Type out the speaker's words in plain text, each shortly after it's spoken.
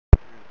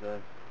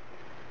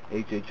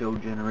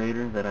HHO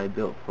generator that I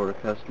built for a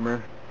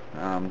customer.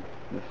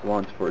 This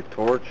one's for a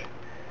torch.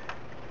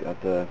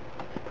 Got the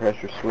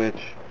pressure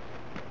switch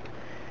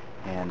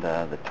and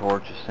the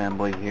torch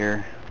assembly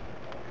here.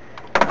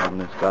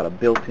 It's got a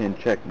built-in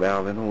check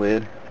valve in the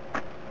lid,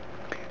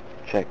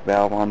 check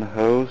valve on the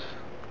hose,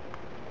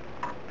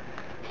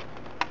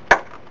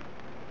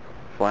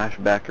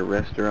 flashback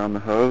arrestor on the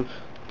hose,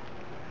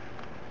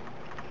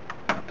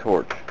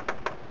 torch.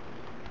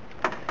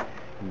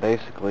 And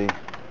basically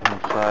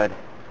inside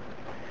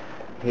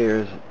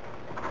here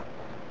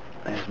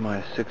is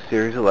my 6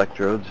 series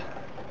electrodes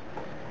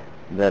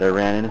that I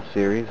ran in a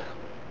series.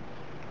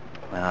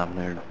 There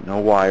are no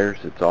wires,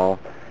 it's all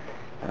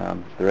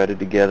threaded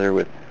together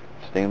with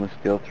stainless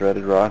steel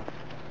threaded rod.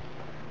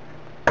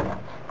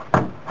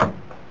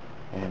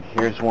 And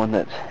here's one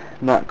that's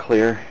not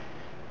clear,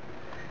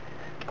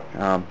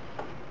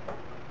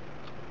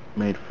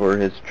 made for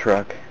his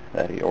truck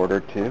that he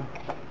ordered too.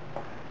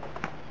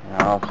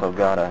 And I also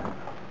got a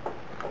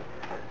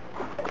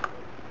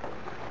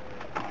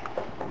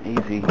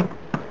easy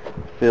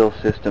fill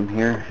system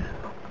here.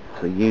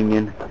 It's a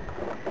union.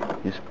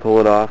 You just pull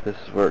it off. This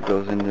is where it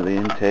goes into the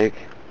intake.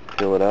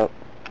 Fill it up.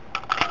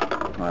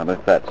 But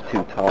if that's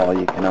too tall,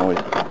 you can always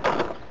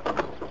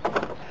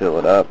fill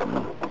it up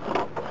and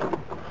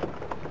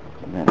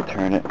then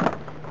turn it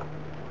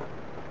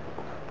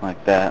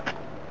like that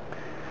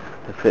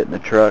to fit in the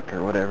truck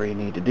or whatever you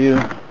need to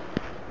do.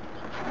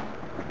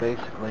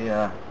 Basically,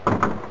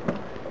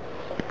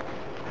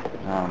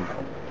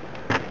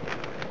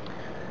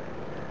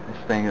 this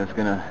thing is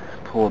going to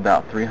pull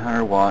about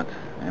 300 watts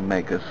and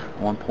make us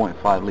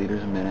 1.5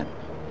 liters a minute.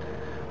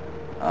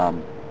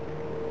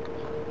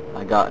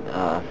 I got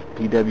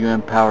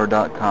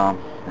PWMpower.com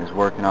is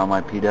working on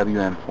my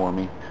PWM for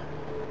me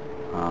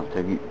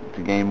to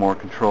gain more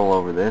control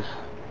over this,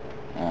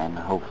 and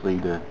hopefully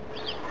to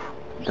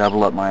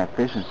double up my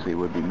efficiency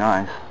would be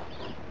nice.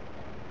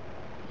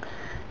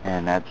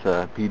 And that's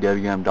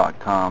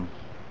PWM.com.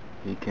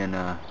 He can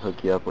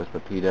hook you up with the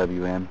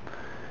PWM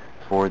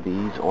for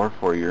these or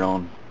for your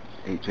own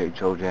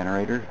HHO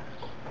generator.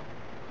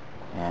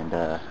 And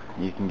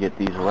you can get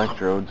these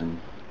electrodes and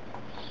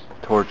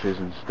torches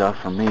and stuff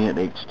from me at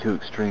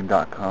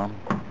h2extreme.com.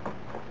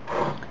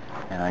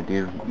 And I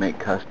do make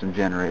custom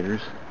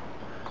generators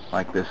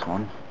like this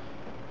one.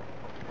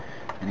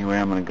 Anyway,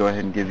 I'm going to go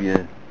ahead and give you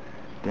a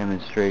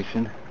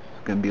demonstration.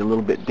 It's going to be a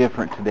little bit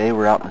different today.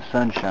 We're out in the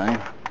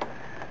sunshine.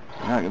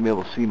 You're not going to be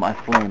able to see my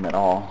flame at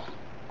all,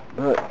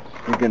 but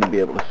you're going to be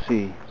able to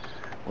see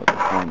what the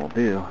flame will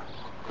do.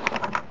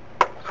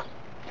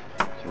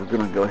 So we're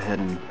going to go ahead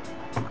and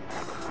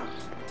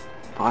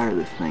fire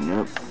this thing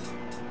up.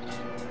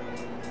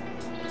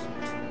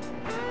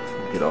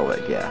 Get all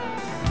that gas.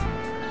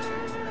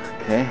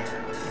 Okay.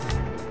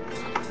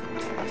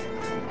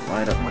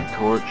 Light up my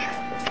torch.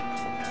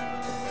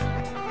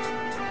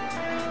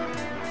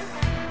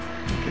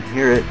 You can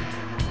hear it.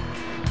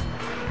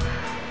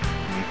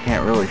 You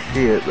can't really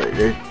see it, but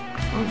it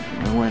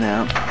went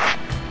out.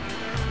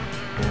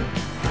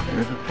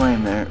 There's a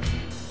flame there.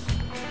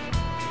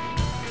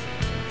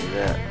 See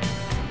that?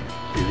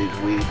 See these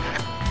weeds?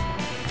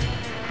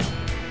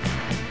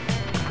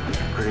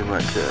 Pretty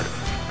much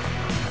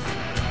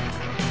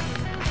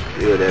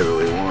do whatever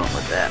we want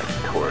with that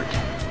torch.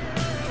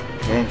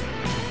 Okay.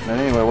 But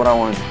anyway, what I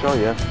wanted to show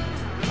you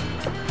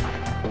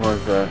was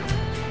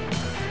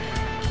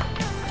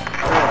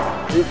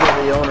these are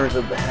the owners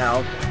of the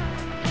house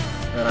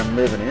that I'm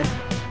living in.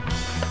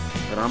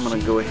 But I'm going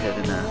to go ahead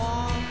and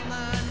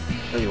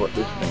show you what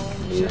this thing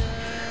can do.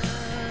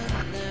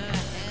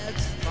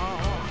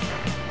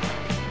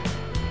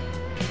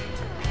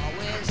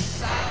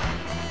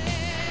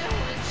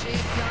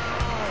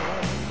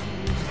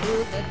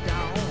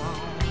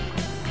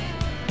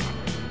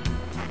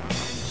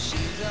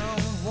 She's a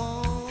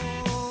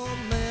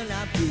woman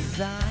of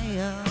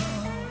desire.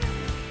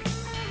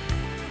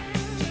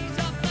 She's a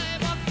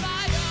flame of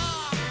fire.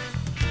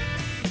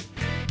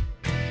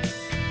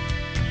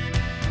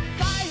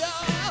 Fire.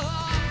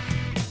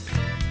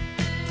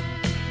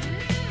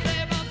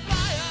 Flame of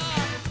fire.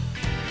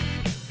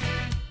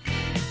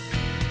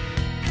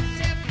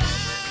 Say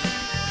fire.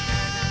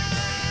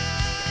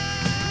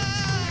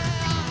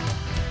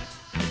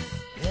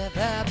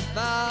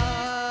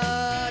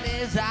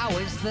 Everybody's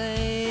always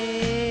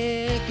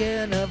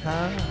thinking of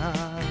her,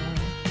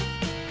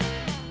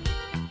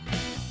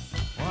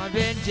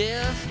 wondering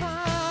just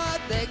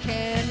what they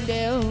can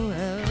do.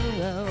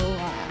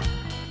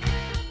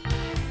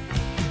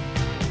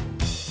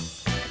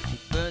 She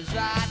burns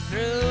right